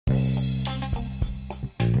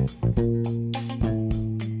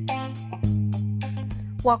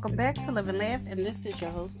Welcome back to Live and Laugh, and this is your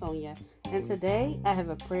host, Sonia. And today I have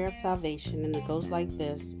a prayer of salvation, and it goes like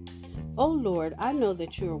this. Oh Lord, I know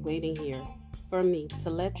that you are waiting here for me to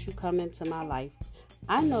let you come into my life.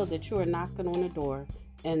 I know that you are knocking on the door,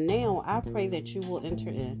 and now I pray that you will enter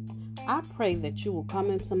in. I pray that you will come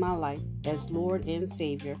into my life as Lord and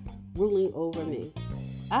Savior, ruling over me.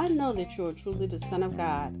 I know that you are truly the Son of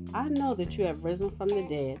God. I know that you have risen from the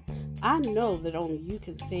dead. I know that only you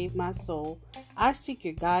can save my soul. I seek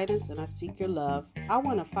your guidance and I seek your love. I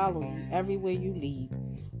want to follow you everywhere you lead.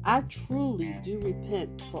 I truly do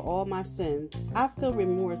repent for all my sins. I feel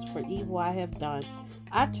remorse for evil I have done.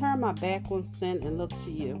 I turn my back on sin and look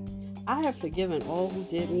to you. I have forgiven all who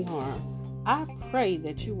did me harm. I pray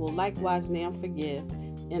that you will likewise now forgive.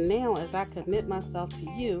 And now as I commit myself to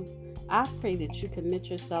you, I pray that you commit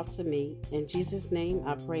yourself to me. In Jesus' name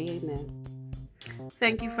I pray, amen.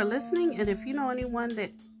 Thank you for listening, and if you know anyone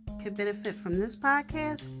that could benefit from this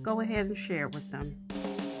podcast, go ahead and share it with them.